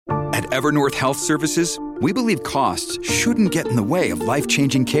Evernorth Health Services, we believe costs shouldn't get in the way of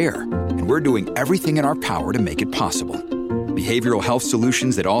life-changing care, and we're doing everything in our power to make it possible. Behavioral health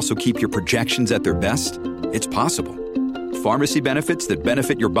solutions that also keep your projections at their best? It's possible. Pharmacy benefits that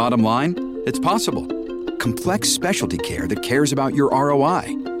benefit your bottom line? It's possible. Complex specialty care that cares about your ROI?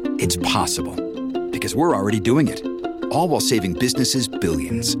 It's possible. Because we're already doing it. All while saving businesses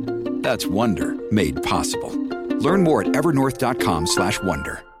billions. That's Wonder made possible. Learn more at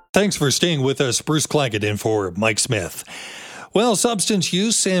evernorth.com/wonder. Thanks for staying with us. Bruce Claggett in for Mike Smith. Well, substance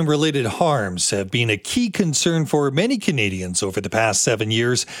use and related harms have been a key concern for many Canadians over the past 7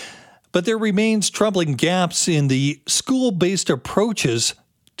 years, but there remains troubling gaps in the school-based approaches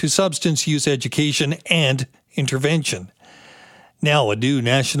to substance use education and intervention. Now, a new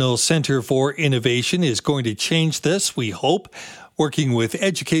National Centre for Innovation is going to change this, we hope, working with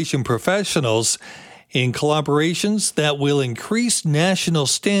education professionals in collaborations that will increase national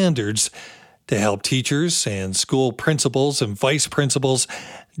standards to help teachers and school principals and vice principals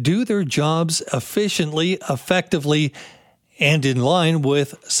do their jobs efficiently, effectively, and in line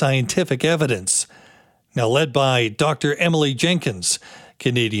with scientific evidence. Now, led by Dr. Emily Jenkins,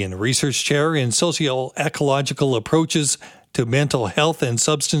 Canadian Research Chair in Socio-Ecological Approaches to Mental Health and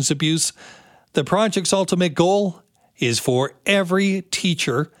Substance Abuse, the project's ultimate goal is for every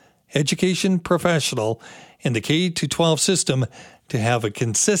teacher, education professional in the K-12 system to have a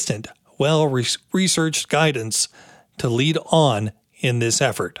consistent, well-researched guidance to lead on in this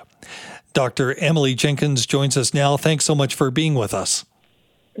effort. Dr. Emily Jenkins joins us now. Thanks so much for being with us.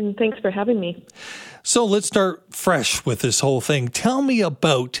 Thanks for having me. So let's start fresh with this whole thing. Tell me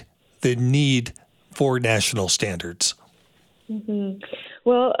about the need for national standards. Mm-hmm.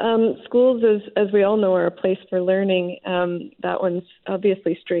 Well, schools, as we all know, are a place for learning. That one's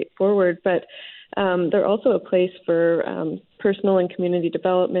obviously straightforward, but they're also a place for personal and community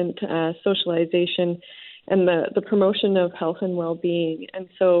development, socialization, and the promotion of health and well-being. And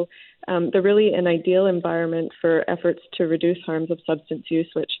so they're really an ideal environment for efforts to reduce harms of substance use,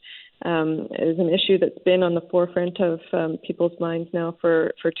 which is an issue that's been on the forefront of people's minds now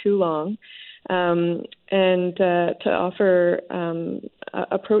for too long. And to offer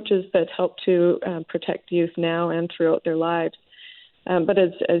approaches that help to protect youth now and throughout their lives. But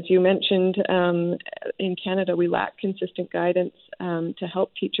as you mentioned, in Canada, we lack consistent guidance to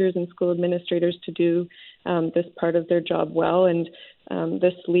help teachers and school administrators to do this part of their job well. And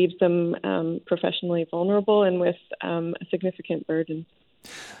this leaves them professionally vulnerable and with a significant burden.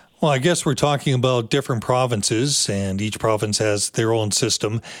 Well, I guess we're talking about different provinces, and each province has their own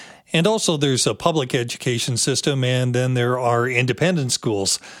system. And also there's a public education system, and then there are independent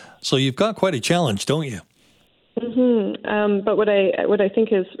schools. So you've got quite a challenge, don't you? Mm-hmm. But what I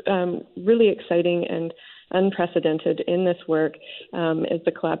think is really exciting and unprecedented in this work is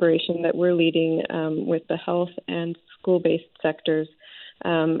the collaboration that we're leading with the health and school-based sectors.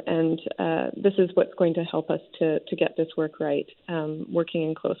 And this is what's going to help us to get this work right, working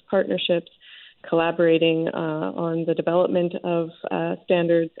in close partnerships, collaborating on the development of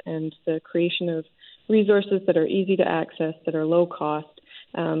standards and the creation of resources that are easy to access, that are low cost,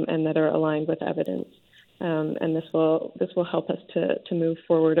 and that are aligned with evidence. And this will help us to move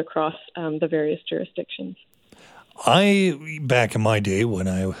forward across the various jurisdictions. Back in my day,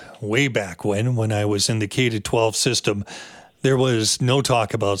 way back when I was in the K-12 system, there was no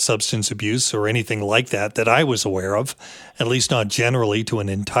talk about substance abuse or anything like that I was aware of, at least not generally to an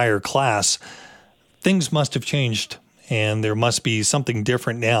entire class. Things must have changed, and there must be something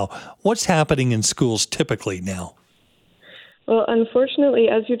different now. What's happening in schools typically now? Well, unfortunately,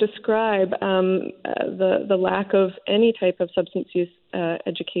 as you describe, the lack of any type of substance use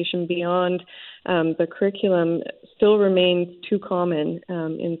education beyond the curriculum still remains too common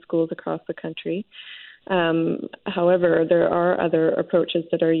in schools across the country. However, there are other approaches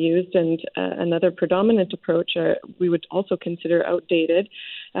that are used, and another predominant approach we would also consider outdated,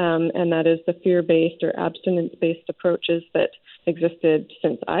 and that is the fear-based or abstinence-based approaches that existed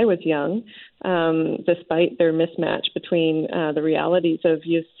since I was young, despite their mismatch between the realities of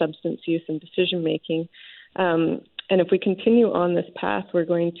substance use and decision-making. And if we continue on this path, we're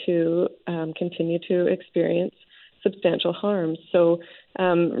going to continue to experience substantial harms. So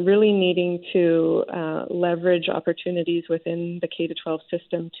really needing to leverage opportunities within the K-12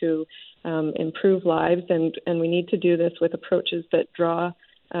 system to improve lives, and we need to do this with approaches that draw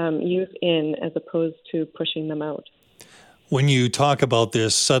youth in as opposed to pushing them out. When you talk about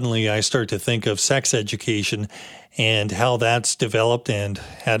this, suddenly I start to think of sex education and how that's developed and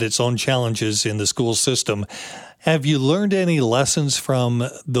had its own challenges in the school system. Have you learned any lessons from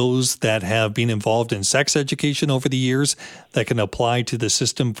those that have been involved in sex education over the years that can apply to the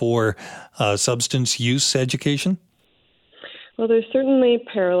system for substance use education? Well, there's certainly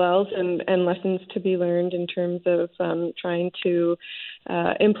parallels and lessons to be learned in terms of trying to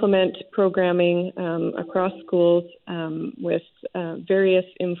implement programming across schools with various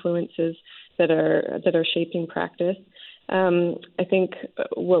influences that are shaping practice. I think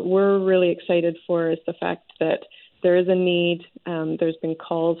what we're really excited for is the fact that there is a need. There's been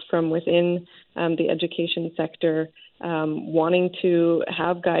calls from within the education sector wanting to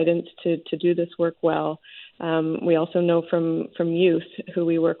have guidance to do this work well. We also know from youth who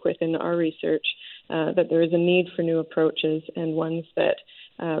we work with in our research that there is a need for new approaches and ones that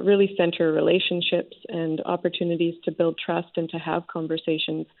really center relationships and opportunities to build trust and to have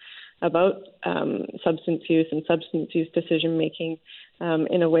conversations about substance use and substance use decision making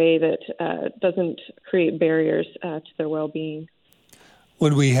in a way that doesn't create barriers to their well-being.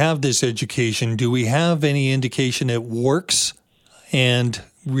 When we have this education, do we have any indication it works and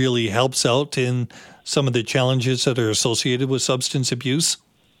really helps out in some of the challenges that are associated with substance abuse?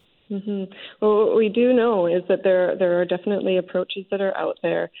 Mm-hmm. Well, what we do know is that there are definitely approaches that are out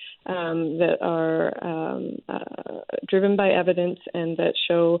there that are driven by evidence and that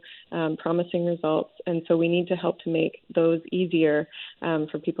show promising results. And so we need to help to make those easier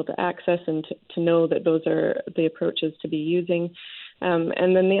for people to access and to know that those are the approaches to be using.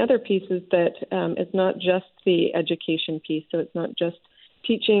 And then the other piece is that it's not just the education piece. So it's not just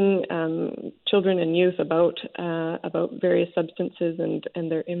teaching children and youth about various substances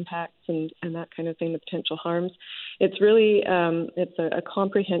and their impacts and that kind of thing, the potential harms. It's really it's a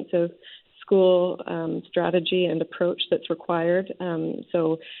comprehensive school strategy and approach that's required.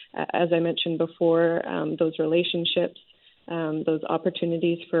 So as I mentioned before, those relationships, those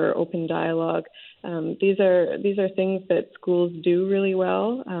opportunities for open dialogue, these are things that schools do really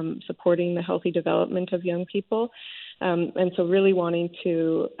well, supporting the healthy development of young people. And so really wanting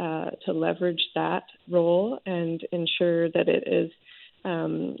to leverage that role and ensure that it is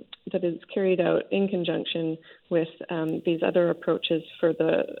carried out in conjunction with these other approaches for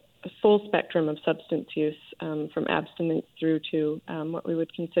the full spectrum of substance use, from abstinence through to what we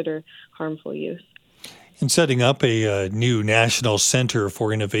would consider harmful use. In setting up a new National Center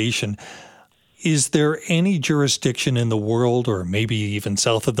for Innovation, is there any jurisdiction in the world, or maybe even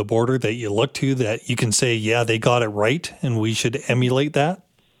south of the border, that you look to that you can say, yeah, they got it right and we should emulate that?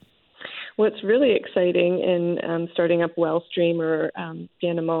 What's really exciting in starting up Wellstream or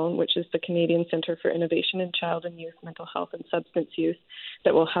Bien-Aimons, which is the Canadian Centre for Innovation in Child and Youth Mental Health and Substance Use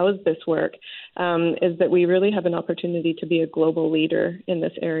that will house this work, is that we really have an opportunity to be a global leader in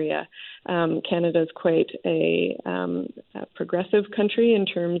this area. Canada is quite a progressive country in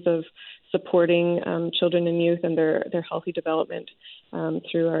terms of supporting children and youth and their healthy development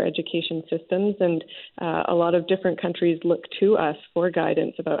through our education systems. And a lot of different countries look to us for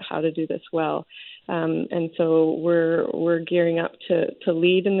guidance about how to do this well. And so we're gearing up to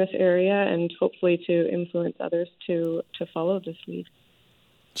lead in this area and hopefully to influence others to follow this lead.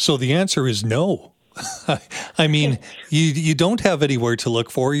 So the answer is no. I mean, you don't have anywhere to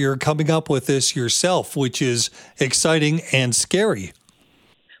look for. You're coming up with this yourself, which is exciting and scary.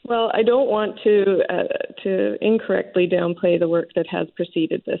 Well, I don't want to incorrectly downplay the work that has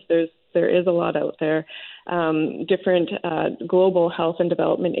preceded this. There is a lot out there. Different global health and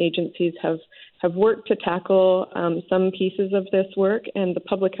development agencies have worked to tackle some pieces of this work, and the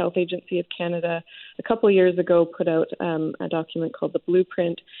Public Health Agency of Canada a couple of years ago put out a document called the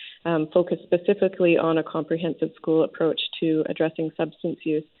Blueprint, focused specifically on a comprehensive school approach to addressing substance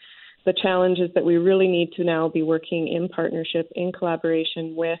use. The challenge is that we really need to now be working in partnership, in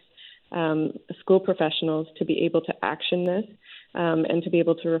collaboration with school professionals to be able to action this and to be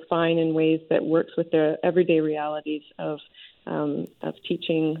able to refine in ways that works with the everyday realities of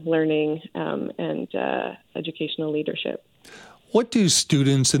teaching, learning, and educational leadership. What do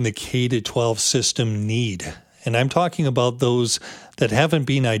students in the K-12 system need? And I'm talking about those that haven't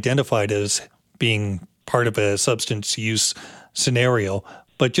been identified as being part of a substance use scenario,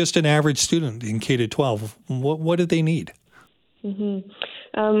 but just an average student in K-12. What do they need?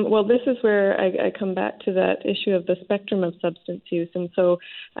 Mm-hmm. Well, this is where I come back to that issue of the spectrum of substance use. And so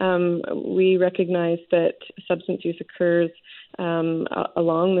we recognize that substance use occurs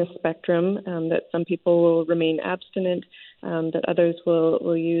along this spectrum, that some people will remain abstinent, that others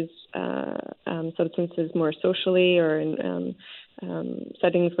will use substances more socially or in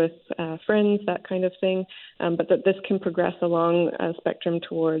settings with friends, that kind of thing, but that this can progress along a spectrum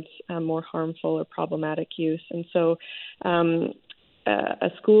towards more harmful or problematic use. And so a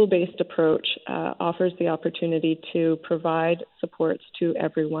school-based approach offers the opportunity to provide supports to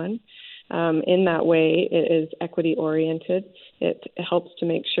everyone. In that way, it is equity-oriented. It helps to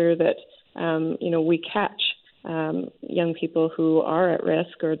make sure that we catch young people who are at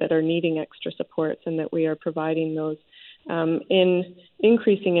risk or that are needing extra supports, and that we are providing those in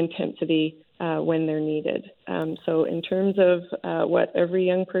increasing intensity when they're needed. So in terms of what every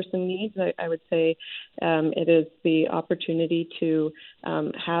young person needs, I would say it is the opportunity to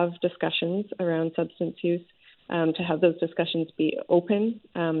have discussions around substance use, to have those discussions be open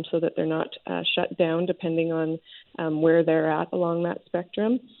so that they're not shut down depending on where they're at along that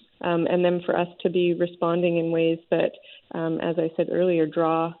spectrum. And then for us to be responding in ways that, as I said earlier,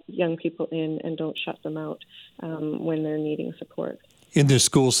 draw young people in and don't shut them out when they're needing support. In the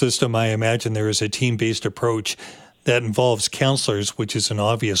school system, I imagine there is a team-based approach that involves counselors, which is an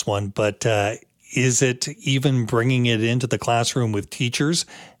obvious one, but is it even bringing it into the classroom with teachers,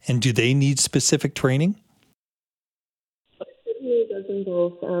 and do they need specific training? It does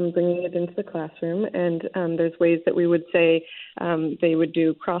involve bringing it into the classroom, and there's ways that we would say they would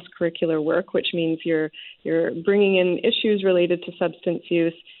do cross-curricular work, which means you're bringing in issues related to substance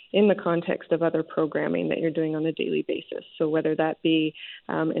use in the context of other programming that you're doing on a daily basis. So whether that be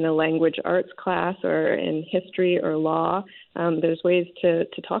in a language arts class or in history or law, there's ways to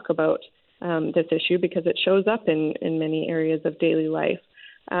talk about this issue because it shows up in many areas of daily life.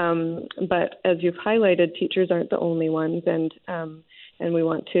 But as you've highlighted, teachers aren't the only ones, and we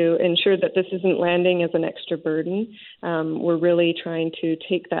want to ensure that this isn't landing as an extra burden. We're really trying to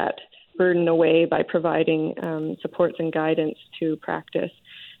take that burden away by providing supports and guidance to practice.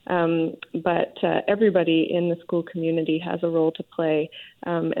 But everybody in the school community has a role to play,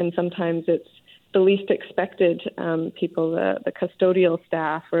 and sometimes it's the least expected people, the custodial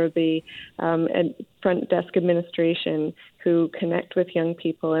staff or the front desk administration who connect with young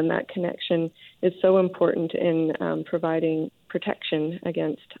people, and that connection is so important in providing protection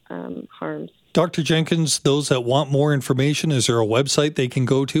against harms. Dr. Jenkins, those that want more information, is there a website they can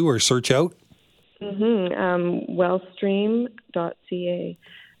go to or search out? Wellstream.ca.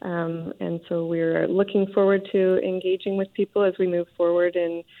 And so we're looking forward to engaging with people as we move forward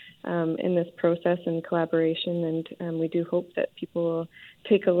in this process and collaboration. And we do hope that people will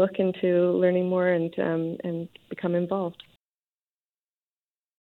take a look into learning more and become involved.